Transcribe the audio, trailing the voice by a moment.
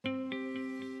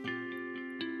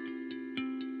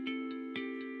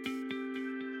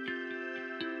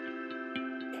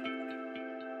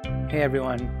Hey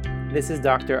everyone, this is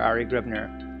Dr. Ari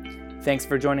Grubner. Thanks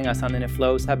for joining us on the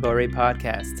niflaos haborei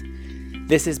podcast.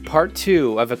 This is part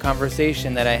 2 of a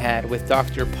conversation that I had with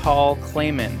Dr. Paul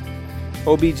Claman,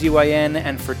 OBGYN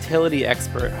and fertility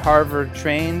expert,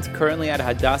 Harvard-trained, currently at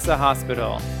Hadassah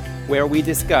Hospital, where we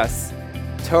discuss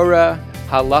Torah,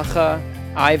 halacha,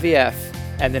 IVF,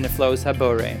 and the niflaos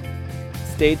haborei.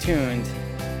 Stay tuned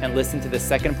and listen to the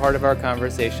second part of our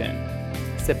conversation.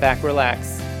 Sit back,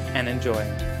 relax, and enjoy.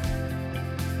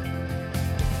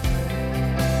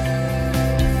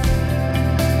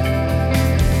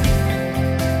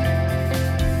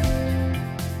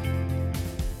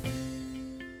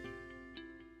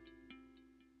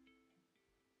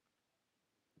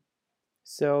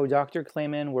 So, Dr.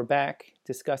 Claman, we're back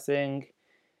discussing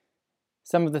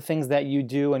some of the things that you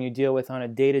do and you deal with on a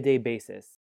day-to-day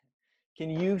basis.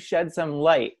 Can you shed some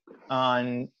light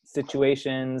on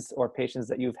situations or patients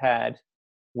that you've had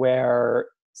where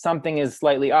something is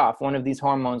slightly off, one of these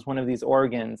hormones, one of these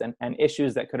organs, and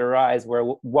issues that could arise where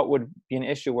what would be an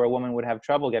issue where a woman would have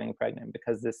trouble getting pregnant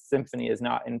because this symphony is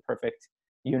not in perfect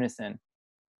unison?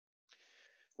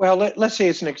 Well, let's say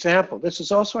as an example. This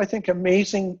is also, I think, an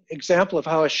amazing example of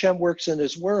how Hashem works in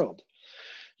his world.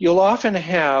 You'll often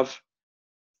have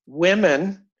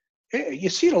women, you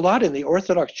see it a lot in the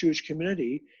Orthodox Jewish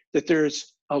community, that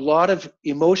there's a lot of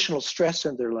emotional stress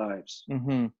in their lives.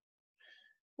 Mm-hmm.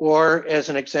 Or as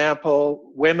an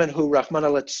example, women who, Rahman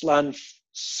al-Islam,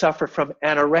 suffer from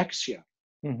anorexia.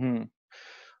 Mm-hmm.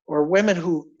 Or women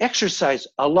who exercise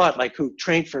a lot, like who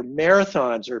train for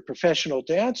marathons or professional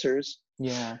dancers.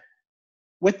 Yeah.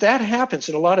 What that happens,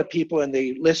 and a lot of people in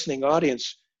the listening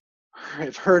audience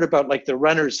have heard about like the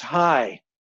runner's high.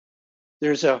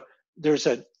 There's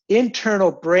an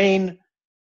internal brain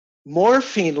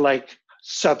morphine-like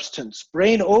substance,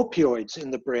 brain opioids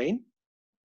in the brain.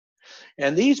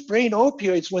 And these brain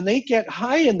opioids, when they get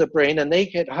high in the brain, and they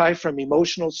get high from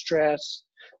emotional stress,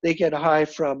 they get high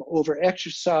from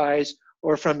overexercise,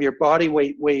 or from your body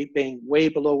weight being way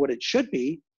below what it should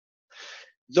be,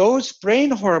 those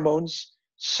brain hormones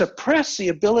suppress the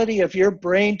ability of your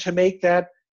brain to make that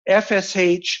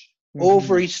FSH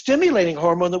ovary stimulating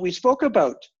hormone that we spoke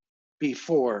about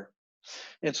before.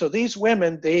 And so these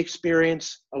women, they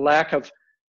experience a lack of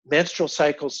menstrual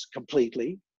cycles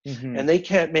completely, and they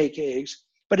can't make eggs.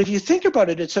 But if you think about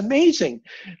it, it's amazing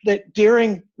that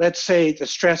during, let's say, the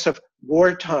stress of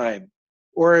wartime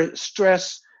or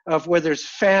stress of where there's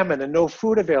famine and no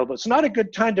food available, it's not a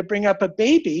good time to bring up a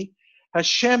baby.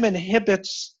 Hashem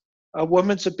inhibits a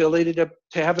woman's ability to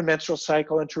have a menstrual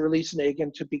cycle and to release an egg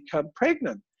and to become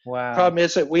pregnant. Wow. Problem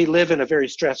is that we live in a very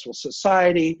stressful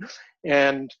society,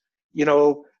 and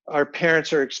our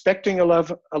parents are expecting a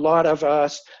lot of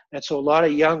us, and so a lot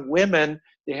of young women,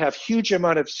 they have huge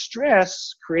amount of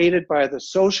stress created by the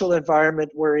social environment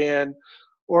we're in,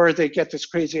 or they get this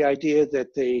crazy idea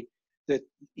that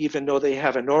even though they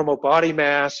have a normal body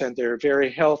mass and they're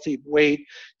very healthy weight,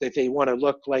 that they want to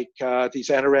look like these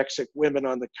anorexic women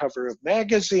on the cover of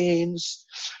magazines,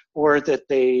 or that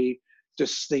they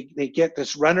get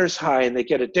this runner's high and they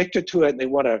get addicted to it and they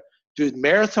want to do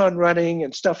marathon running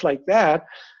and stuff like that,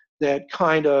 that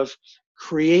kind of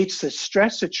creates this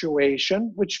stress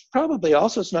situation, which probably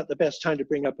also is not the best time to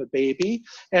bring up a baby,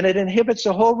 and it inhibits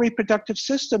the whole reproductive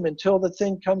system until the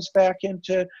thing comes back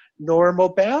into normal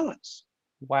balance.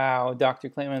 Wow, Dr.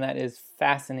 Claman, that is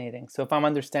fascinating. So if I'm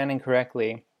understanding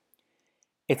correctly,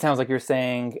 it sounds like you're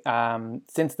saying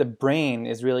since the brain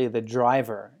is really the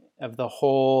driver of the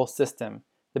whole system,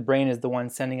 the brain is the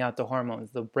one sending out the hormones,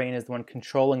 the brain is the one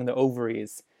controlling the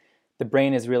ovaries, the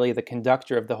brain is really the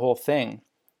conductor of the whole thing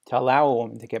to allow a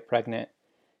woman to get pregnant.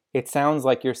 It sounds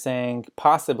like you're saying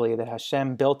possibly that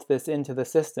Hashem built this into the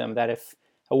system, that if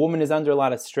a woman is under a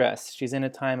lot of stress, she's in a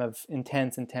time of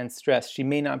intense stress, she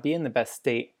may not be in the best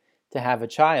state to have a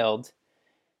child.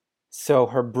 So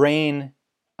her brain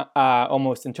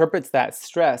almost interprets that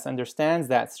stress, understands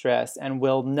that stress, and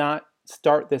will not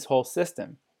start this whole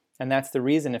system. And that's the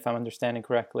reason, if I'm understanding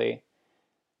correctly,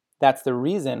 that's the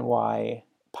reason why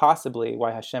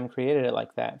Hashem created it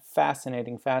like that.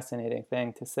 Fascinating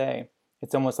thing to say.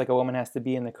 It's almost like a woman has to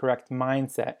be in the correct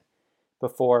mindset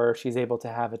before she's able to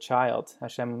have a child.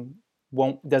 Hashem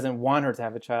doesn't want her to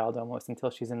have a child almost until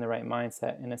she's in the right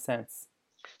mindset, in a sense.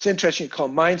 It's interesting you call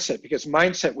mindset, because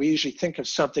mindset, we usually think of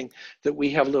something that we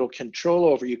have a little control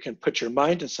over. You can put your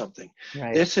mind to something.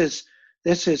 Right. This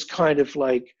is kind of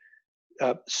like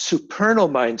supernal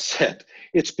mindset.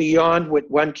 It's beyond what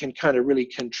one can kind of really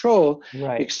control,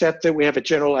 right. Except that we have a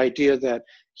general idea that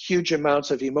huge amounts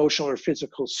of emotional or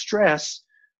physical stress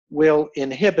will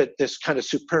inhibit this kind of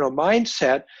supernal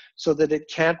mindset so that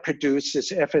it can't produce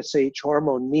this FSH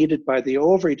hormone needed by the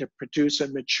ovary to produce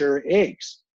and mature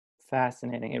eggs.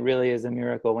 Fascinating. It really is a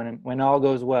miracle. When all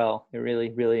goes well, it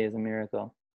really, really is a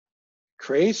miracle.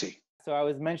 Crazy. So I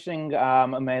was mentioning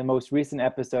in my most recent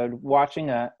episode, watching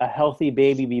a healthy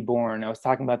baby be born. I was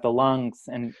talking about the lungs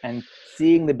and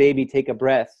seeing the baby take a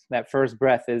breath. That first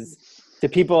breath is, to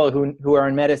people who are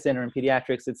in medicine or in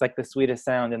pediatrics, it's like the sweetest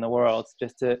sound in the world.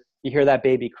 You hear that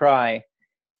baby cry.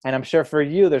 And I'm sure for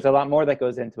you, there's a lot more that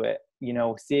goes into it. You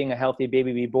know, seeing a healthy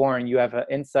baby be born, you have an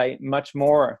insight much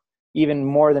more, even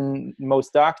more than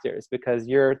most doctors, because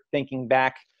you're thinking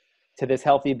back to this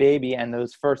healthy baby and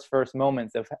those first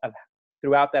moments of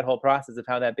throughout that whole process of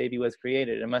how that baby was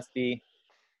created. It must be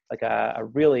like a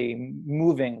really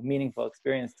moving, meaningful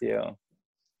experience to you.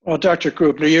 Well, Dr.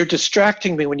 Grubner, you're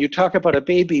distracting me when you talk about a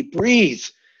baby breathe.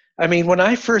 I mean, when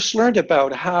I first learned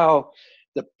about how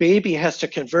the baby has to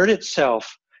convert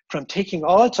itself from taking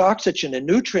all its oxygen and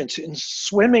nutrients and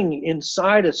swimming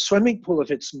inside a swimming pool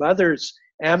of its mother's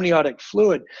amniotic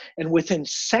fluid, and within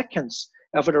seconds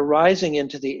of it arising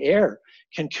into the air,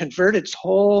 can convert its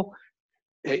whole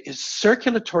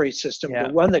circulatory system to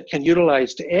one that can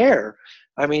utilize the air.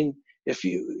 I mean,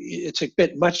 it's a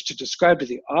bit much to describe to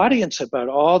the audience about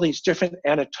all these different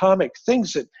anatomic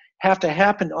things that have to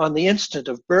happen on the instant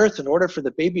of birth in order for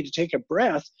the baby to take a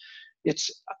breath.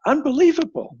 It's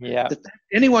unbelievable that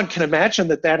anyone can imagine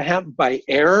that happened by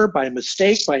error, by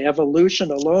mistake, by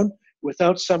evolution alone,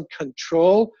 without some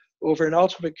control over an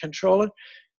ultimate controller.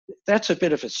 That's a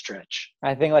bit of a stretch.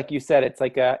 I think, like you said, it's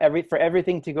like for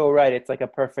everything to go right, it's like a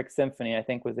perfect symphony, I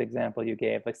think was the example you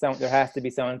gave. Like there has to be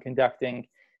someone conducting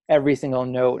every single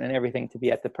note and everything to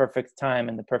be at the perfect time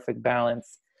and the perfect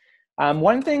balance.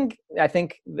 One thing I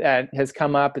think that has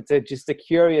come up, it's just a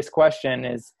curious question,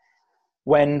 is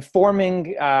when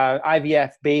forming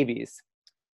IVF babies,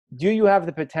 do you have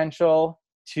the potential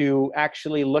to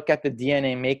actually look at the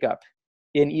DNA makeup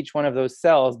in each one of those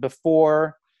cells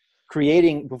before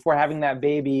having that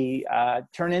baby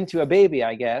turn into a baby,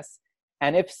 I guess?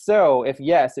 And if so, if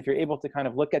you're able to kind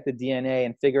of look at the DNA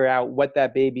and figure out what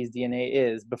that baby's DNA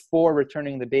is before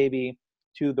returning the baby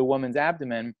to the woman's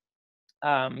abdomen,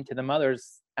 to the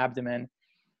mother's abdomen,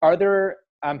 are there,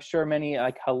 I'm sure, many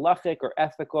like halachic or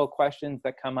ethical questions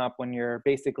that come up when you're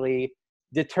basically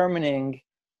determining,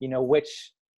 you know,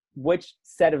 which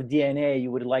set of DNA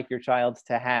you would like your child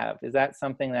to have? Is that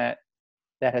something that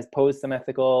has posed some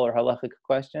ethical or halachic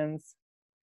questions?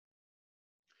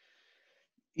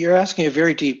 You're asking a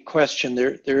very deep question.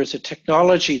 There is a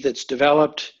technology that's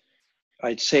developed,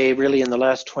 I'd say, really in the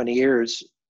last 20 years.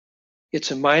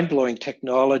 It's a mind-blowing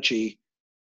technology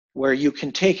where you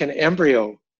can take an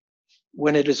embryo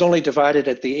when it is only divided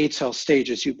at the 8-cell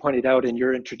stage, as you pointed out in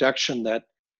your introduction, that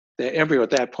the embryo at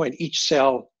that point, each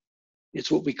cell is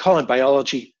what we call in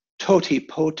biology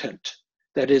totipotent.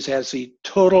 That is, has the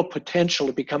total potential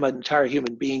to become an entire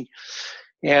human being.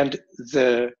 And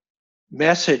the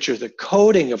message or the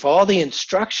coding of all the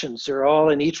instructions are all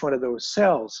in each one of those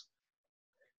cells.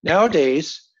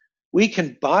 Nowadays, we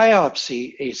can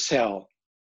biopsy a cell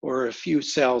or a few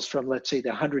cells from, let's say, the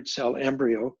 100-cell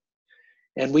embryo,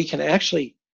 and we can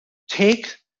actually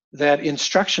take that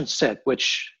instruction set,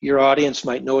 which your audience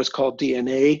might know is called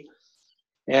DNA,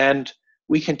 and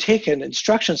we can take an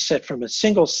instruction set from a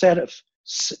single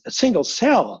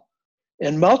cell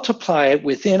and multiply it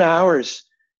within hours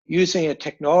using a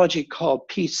technology called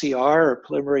PCR, or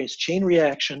polymerase chain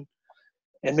reaction,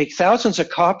 and make thousands of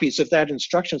copies of that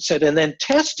instruction set and then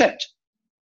test it.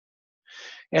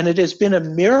 And it has been a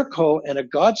miracle and a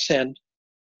godsend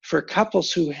for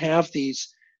couples who have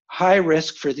these high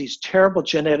risk for these terrible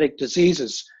genetic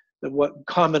diseases. The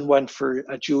common one for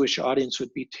a Jewish audience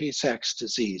would be Tay-Sachs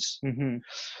disease. Mm-hmm.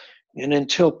 And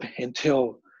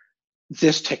until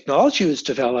this technology was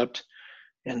developed,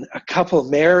 and a couple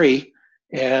marry,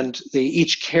 and they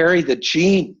each carry the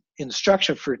gene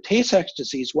instruction for Tay-Sachs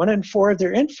disease, 1 in 4 of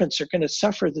their infants are going to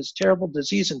suffer this terrible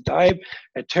disease and die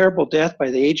a terrible death by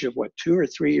the age of 2 or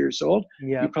 3 years old.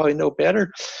 You probably know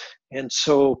better. And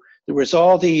so there was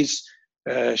all these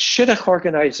shidduch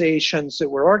organizations that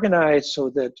were organized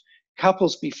so that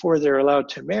couples, before they're allowed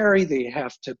to marry, they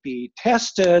have to be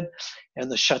tested,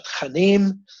 and the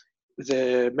shatchanim,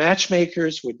 the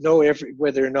matchmakers, would know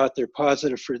whether or not they're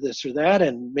positive for this or that,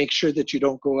 and make sure that you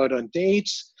don't go out on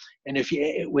dates. And if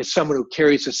you, with someone who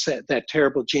carries that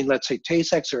terrible gene, let's say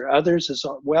Tay-Sachs or others as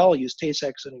well, use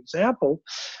Tay-Sachs as an example,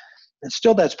 and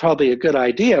still that's probably a good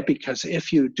idea, because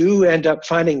if you do end up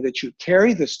finding that you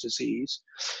carry this disease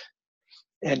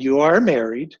and you are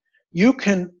married, you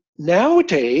can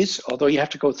nowadays, although you have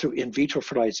to go through in vitro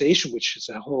fertilization, which is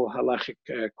a whole halachic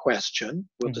question,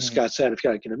 we'll discuss that if you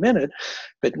like in a minute,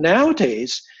 but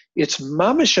nowadays it's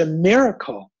mamish a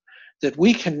miracle that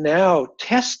we can now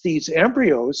test these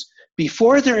embryos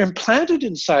before they're implanted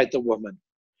inside the woman,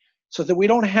 so that we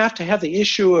don't have to have the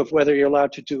issue of whether you're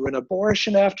allowed to do an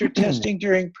abortion after testing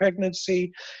during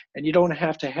pregnancy, and you don't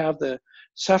have to have the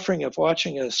suffering of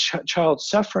watching a child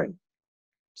suffering.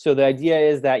 So the idea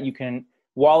is that you can,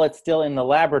 while it's still in the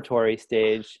laboratory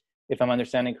stage, if I'm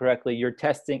understanding correctly, you're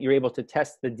able to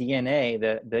test the DNA,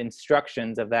 the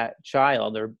instructions of that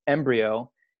child or embryo,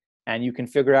 and you can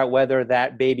figure out whether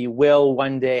that baby will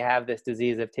one day have this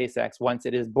disease of Tay-Sachs once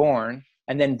it is born,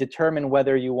 and then determine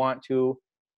whether you want to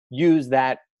use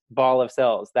that ball of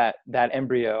cells, that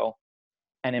embryo,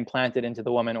 and implant it into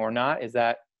the woman or not. Is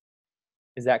that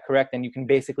correct? And you can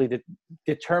basically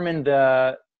determine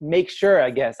make sure, I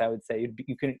guess I would say,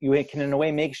 you can in a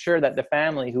way make sure that the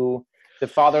family, who the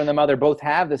father and the mother both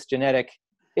have this genetic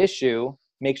issue,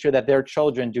 make sure that their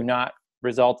children do not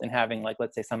result in having, like,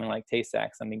 let's say something like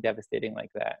Tay-Sachs, something devastating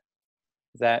like that.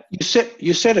 Is that?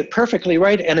 You said it perfectly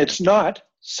right, and it's not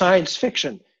science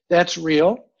fiction. That's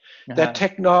real. That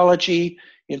technology,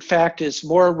 in fact, is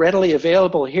more readily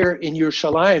available here in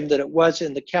Yerushalayim than it was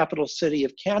in the capital city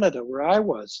of Canada, where I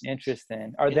was.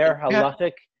 Interesting. Are there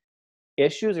halachic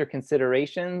issues or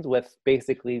considerations with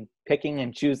basically picking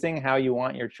and choosing how you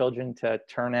want your children to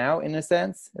turn out, in a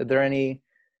sense? Are there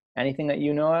anything that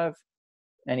you know of?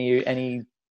 Any?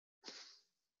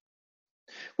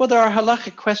 Well, there are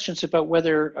halachic questions about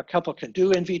whether a couple can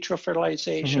do in vitro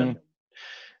fertilization.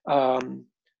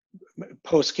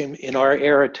 Poskim in our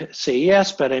era to say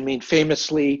yes, but I mean,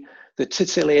 famously, the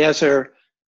Tzitz Eliezer,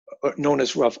 known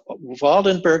as Rav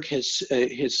Waldenberg,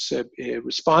 his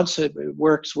responsive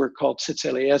works were called Tzitz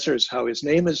Eliezer, is how his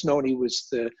name is known. He was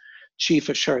the chief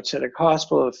of Shaare Zedek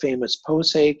Hospital, a famous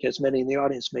posek, as many in the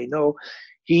audience may know.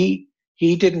 He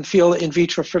didn't feel in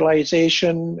vitro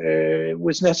fertilization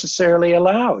was necessarily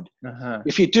allowed.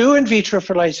 If you do in vitro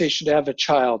fertilization to have a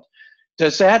child,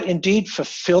 does that indeed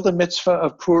fulfill the mitzvah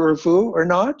of puravu or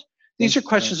not? These are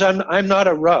questions. I'm not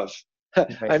a Rav.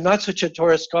 I'm not such a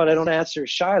Torah scholar. I don't answer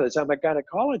shilas. I'm a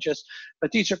gynecologist. But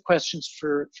these are questions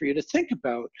for you to think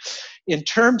about. In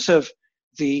terms of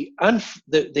the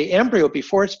embryo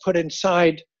before it's put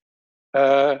inside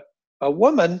a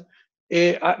woman,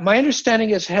 my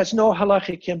understanding is it has no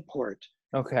halachic import.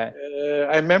 Okay.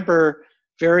 I remember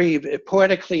very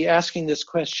poetically asking this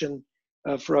question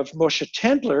of Rav Moshe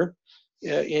Tendler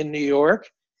in New York,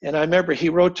 and I remember he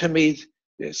wrote to me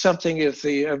something of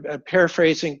I'm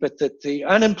paraphrasing, but that the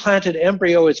unimplanted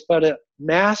embryo is but a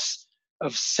mass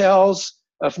of cells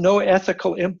of no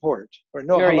ethical import or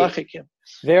no halachic import.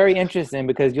 Very interesting,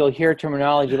 because you'll hear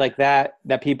terminology like that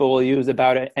people will use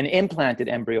about an implanted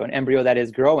embryo, an embryo that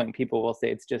is growing. People will say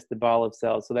it's just the ball of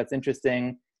cells. So that's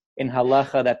interesting in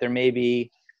halacha, that there may be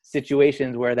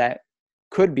situations where that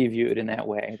could be viewed in that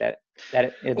way, that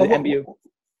the embryo.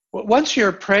 Once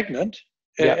you're pregnant,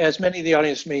 as many of the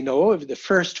audience may know, the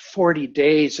first 40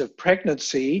 days of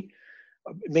pregnancy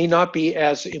may not be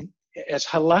as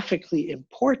halachically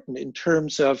important in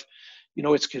terms of,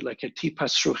 it's like a tipa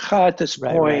srucha at this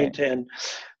point.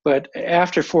 But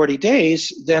after 40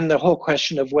 days, then the whole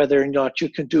question of whether or not you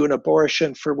can do an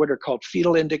abortion for what are called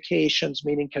fetal indications,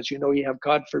 meaning because you have,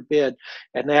 God forbid,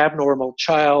 an abnormal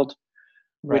child,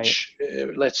 which,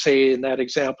 let's say in that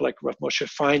example, like Rav Moshe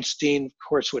Feinstein, of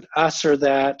course, would assur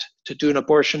that to do an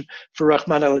abortion for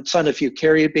Rahman al-Litzlan if you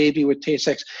carry a baby with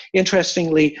Tay-Sachs.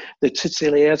 Interestingly, the Tzitz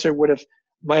Eliezer would have,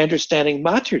 my understanding,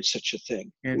 mattered such a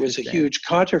thing. It was a huge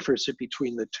controversy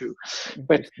between the two.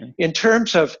 But in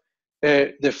terms of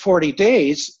the 40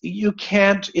 days, you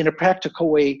can't, in a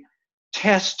practical way,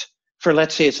 test for,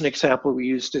 let's say, as an example, we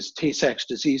used as Tay-Sachs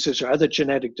diseases or other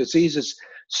genetic diseases,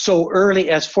 so early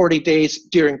as 40 days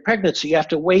during pregnancy. You have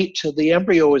to wait till the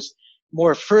embryo is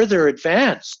more further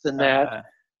advanced than that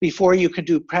before you can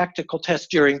do practical tests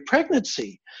during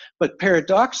pregnancy. But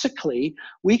paradoxically,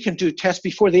 we can do tests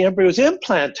before the embryo is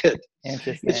implanted.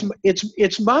 Interesting.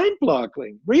 It's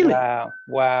mind-boggling, really.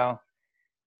 Wow.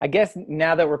 I guess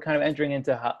now that we're kind of entering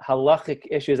into halachic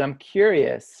issues, I'm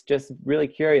curious, just really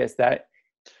curious, that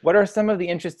what are some of the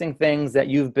interesting things that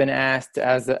you've been asked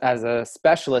as a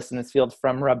specialist in this field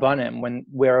from Rabbanim,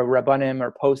 where Rabbanim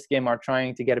or poskim are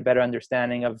trying to get a better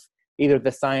understanding of either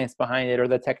the science behind it or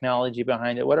the technology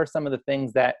behind it? What are some of the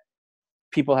things that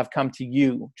people have come to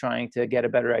you trying to get a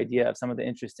better idea of some of the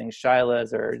interesting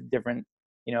shilas or different,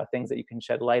 things that you can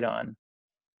shed light on?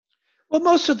 Well,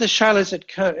 most of the shilas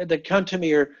that come to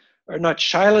me are not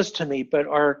shilas to me, but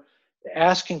are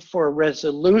asking for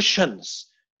resolutions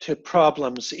to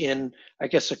problems in, I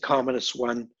guess the commonest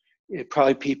one,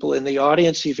 probably people in the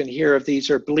audience even hear of these,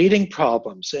 are bleeding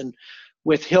problems. And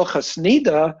with Hilchas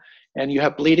Nida, and you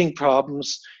have bleeding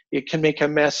problems, it can make a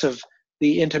mess of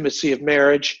the intimacy of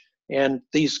marriage. And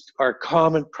these are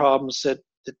common problems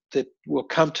that will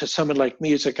come to someone like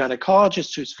me as a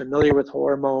gynecologist who's familiar with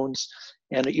hormones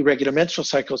and irregular menstrual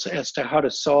cycles as to how to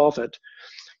solve it.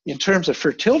 In terms of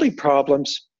fertility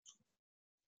problems,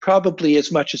 probably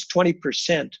as much as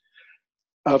 20%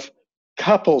 of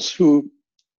couples who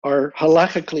are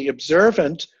halakhically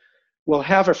observant will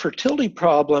have a fertility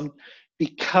problem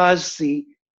because the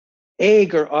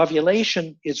egg or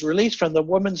ovulation is released from the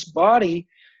woman's body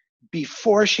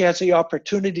before she has the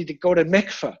opportunity to go to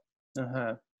mikveh.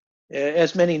 Uh-huh.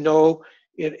 As many know,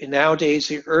 nowadays,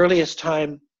 the earliest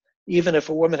time, even if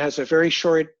a woman has a very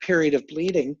short period of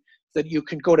bleeding, that you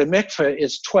can go to mikveh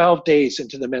is 12 days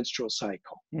into the menstrual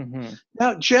cycle. Mm-hmm.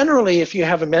 Now, generally, if you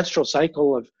have a menstrual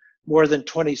cycle of more than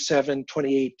 27,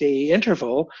 28-day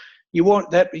interval, you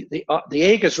won't, the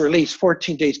egg is released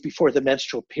 14 days before the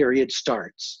menstrual period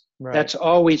starts. Right. That's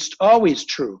always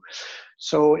true.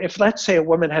 So if, let's say, a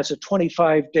woman has a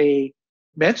 25-day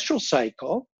menstrual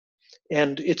cycle,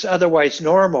 and it's otherwise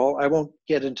normal, I won't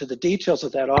get into the details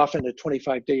of that. Often a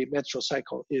 25-day menstrual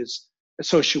cycle is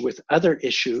associated with other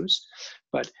issues.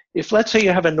 But if, let's say,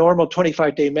 you have a normal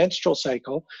 25-day menstrual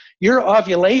cycle, your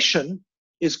ovulation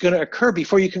is going to occur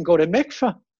before you can go to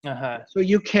mikveh. Uh-huh. So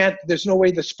you can't, there's no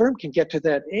way the sperm can get to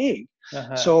that egg.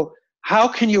 Uh-huh. So how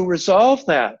can you resolve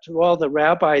that? Well, the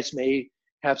rabbis may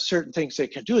have certain things they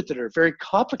can do it that are very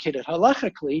complicated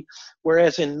halachically,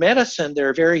 whereas in medicine, there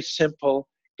are very simple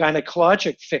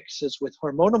gynecologic fixes with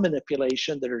hormonal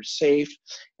manipulation that are safe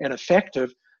and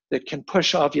effective that can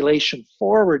push ovulation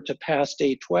forward to past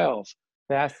day 12.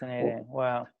 Fascinating.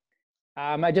 Wow.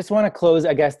 I just want to close,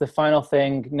 I guess, the final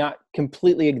thing, not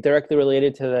completely directly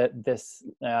related to this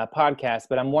podcast,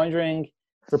 but I'm wondering,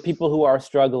 for people who are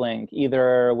struggling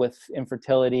either with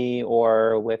infertility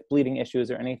or with bleeding issues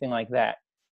or anything like that,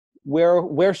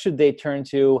 where should they turn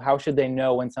to? How should they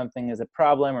know when something is a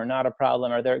problem or not a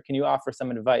problem? Can you offer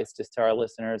some advice just to our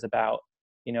listeners about,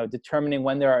 determining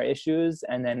when there are issues,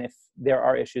 and then if there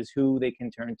are issues, who they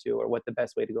can turn to, or what the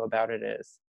best way to go about it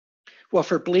is? Well,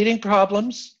 for bleeding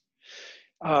problems,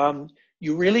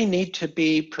 you really need to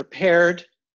be prepared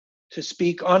to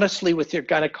speak honestly with your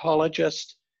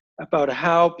gynecologist about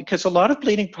how, because a lot of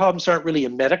bleeding problems aren't really a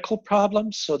medical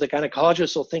problem, so the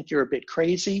gynecologist will think you're a bit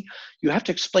crazy. You have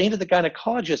to explain to the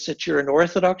gynecologist that you're an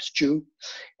Orthodox Jew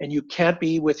and you can't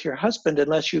be with your husband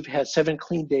unless you've had 7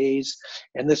 clean days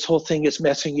and this whole thing is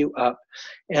messing you up.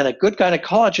 And a good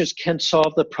gynecologist can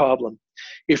solve the problem.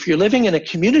 If you're living in a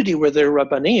community where there are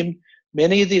Rabbanim,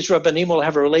 many of these Rabbanim will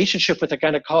have a relationship with a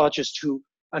gynecologist who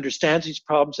understands these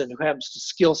problems and who happens to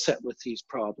skill set with these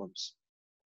problems.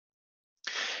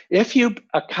 If you're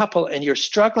a couple and you're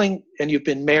struggling and you've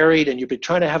been married and you've been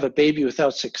trying to have a baby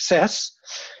without success,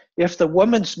 if the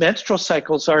woman's menstrual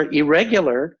cycles are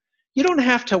irregular, you don't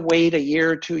have to wait a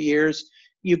year or 2 years.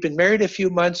 You've been married a few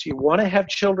months, you want to have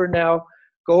children now,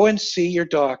 go and see your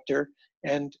doctor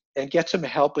and get some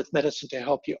help with medicine to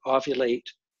help you ovulate.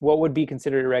 What would be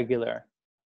considered irregular?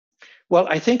 Well,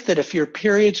 I think that if your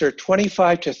periods are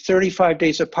 25 to 35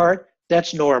 days apart,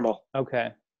 that's normal.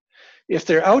 Okay. If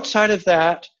they're outside of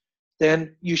that,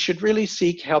 then you should really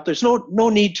seek help. There's no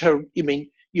need to, you may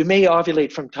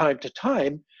ovulate from time to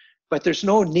time, but there's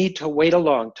no need to wait a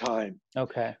long time.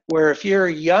 Okay. Where if you're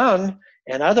young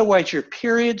and otherwise your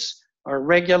periods are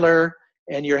regular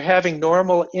and you're having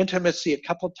normal intimacy a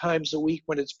couple times a week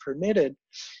when it's permitted,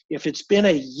 if it's been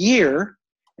a year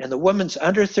and the woman's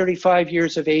under 35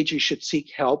 years of age, you should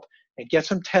seek help and get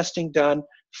some testing done,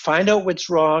 find out what's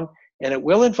wrong, and it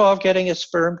will involve getting a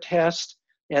sperm test,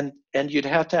 and you'd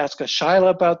have to ask a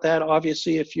shaila about that,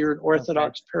 obviously, if you're an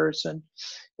Orthodox person.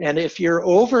 And if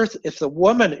the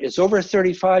woman is over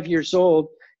 35 years old,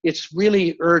 it's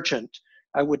really urgent.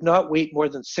 I would not wait more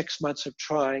than 6 months of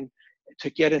trying to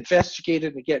get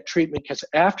investigated and get treatment, because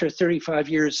after 35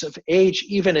 years of age,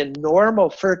 even in normal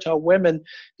fertile women,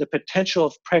 the potential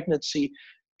of pregnancy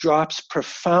drops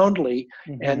profoundly.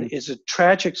 Mm-hmm. And is a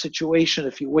tragic situation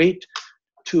if you wait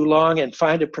too long and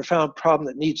find a profound problem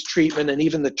that needs treatment, and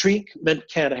even the treatment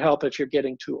can't help if you're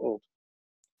getting too old.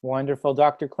 Wonderful.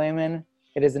 Dr. Claman,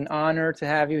 it is an honor to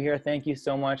have you here. Thank you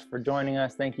so much for joining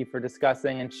us. Thank you for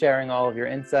discussing and sharing all of your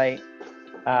insight.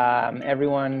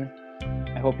 Everyone,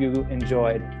 I hope you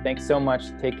enjoyed. Thanks so much.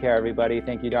 Take care, everybody.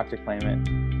 Thank you, Dr.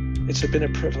 Claman. It's been a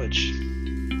privilege.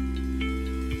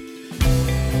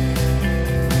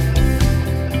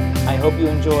 I hope you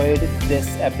enjoyed this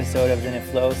episode of the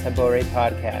niflaos haborei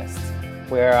podcast.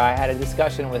 where I had a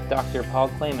discussion with Dr. Paul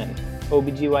Claman,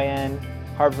 OBGYN,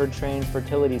 Harvard-trained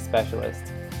fertility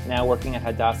specialist, now working at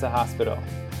Hadassah Hospital.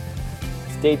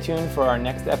 Stay tuned for our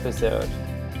next episode.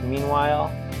 Meanwhile,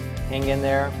 hang in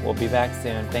there. We'll be back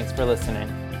soon. Thanks for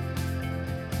listening.